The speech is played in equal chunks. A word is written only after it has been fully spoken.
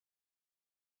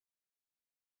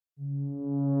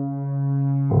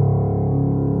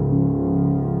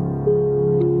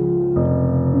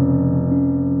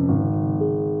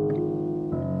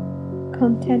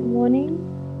Content warning,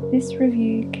 this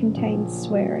review contains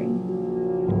swearing.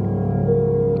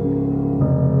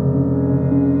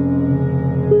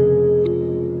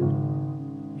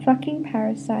 Fucking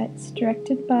Parasites,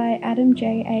 directed by Adam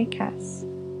J. Cass,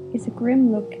 is a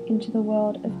grim look into the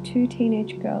world of two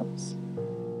teenage girls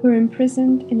who are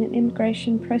imprisoned in an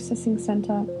immigration processing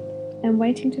centre and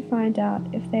waiting to find out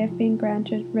if they have been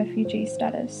granted refugee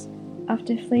status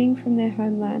after fleeing from their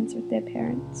homelands with their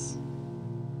parents.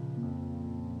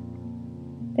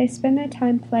 They spend their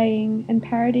time playing and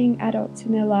parodying adults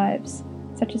in their lives,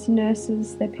 such as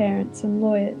nurses, their parents, and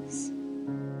lawyers.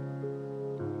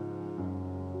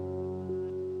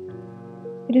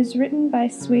 It is written by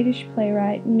Swedish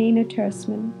playwright Ninna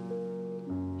Tersman.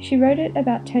 She wrote it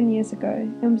about 10 years ago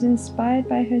and was inspired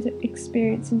by her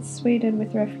experience in Sweden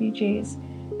with refugees,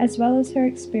 as well as her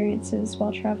experiences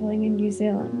while travelling in New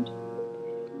Zealand.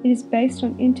 It is based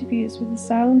on interviews with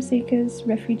asylum seekers,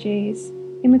 refugees,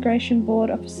 immigration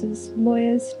board officers,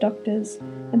 lawyers, doctors,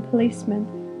 and policemen,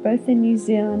 both in New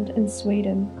Zealand and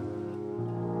Sweden.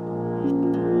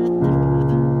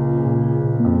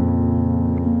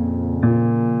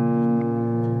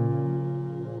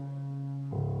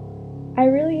 I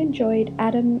really enjoyed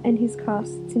Adam and his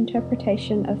cast's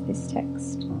interpretation of this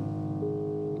text.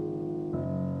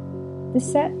 The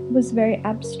set was very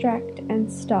abstract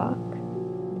and stark.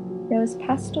 There was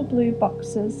pastel blue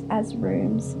boxes as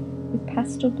rooms, with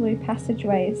pastel blue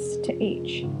passageways to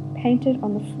each, painted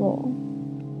on the floor,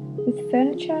 with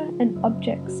furniture and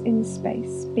objects in the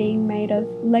space being made of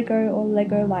Lego or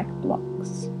Lego-like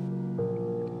blocks,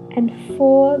 and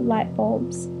 4 light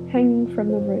bulbs hanging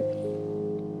from the roof.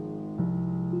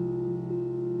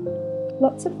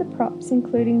 Lots of the props,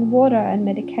 including water and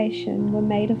medication, were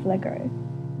made of Lego,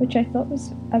 which I thought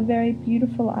was a very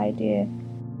beautiful idea.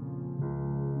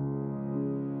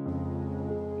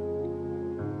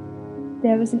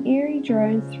 There was an eerie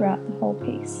drone throughout the whole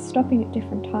piece, stopping at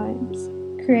different times,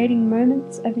 creating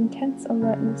moments of intense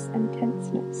alertness and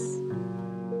tenseness.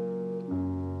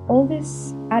 All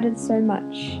this added so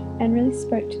much and really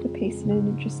spoke to the piece in an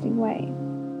interesting way.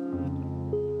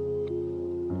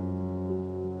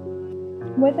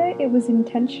 Whether it was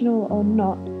intentional or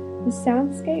not, the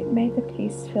soundscape made the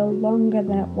piece feel longer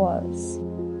than it was,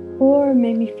 or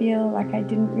made me feel like I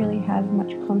didn't really have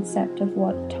much concept of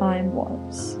what time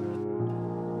was.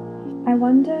 I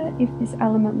wonder if this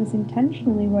element was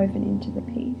intentionally woven into the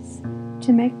piece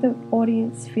to make the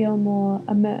audience feel more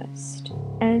immersed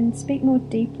and speak more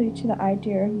deeply to the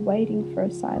idea of waiting for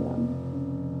asylum.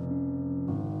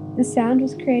 The sound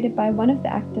was created by one of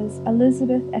the actors,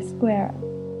 Elizabeth Esguerra.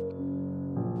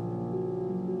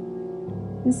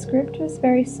 The script was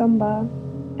very sombre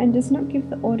and does not give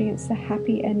the audience the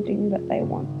happy ending that they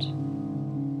want.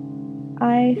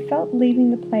 I felt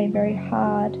leaving the play very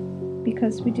hard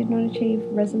because we did not achieve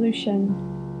resolution,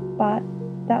 but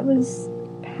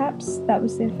perhaps that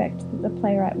was the effect that the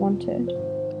playwright wanted.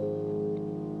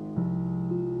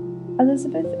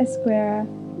 Elizabeth Esguerra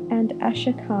and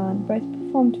Asha both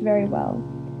performed very well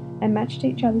and matched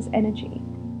each other's energy.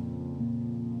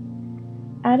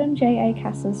 Adam J.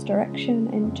 Cass's direction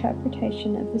and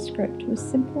interpretation of the script was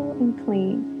simple and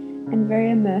clean and very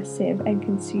immersive and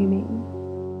consuming.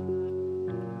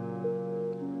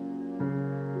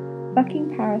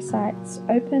 Fucking Parasites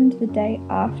opened the day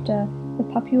after the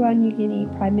Papua New Guinea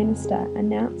Prime Minister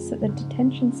announced that the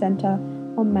detention centre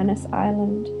on Manus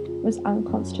Island was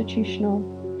unconstitutional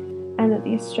and that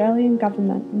the Australian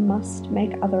government must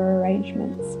make other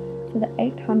arrangements for the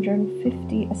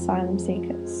 850 asylum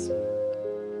seekers.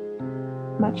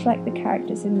 Much like the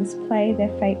characters in this play,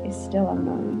 their fate is still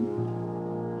unknown.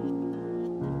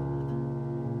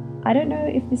 I don't know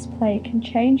if this play can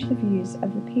change the views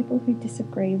of the people who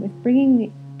disagree with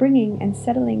bringing and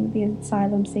settling the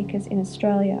asylum seekers in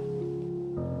Australia,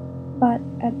 but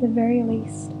at the very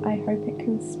least, I hope it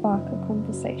can spark a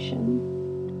conversation.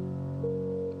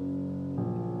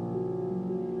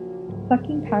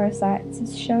 Fucking Parasites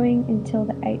is showing until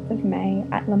the 8th of May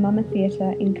at La Mama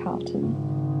Theatre in Carlton.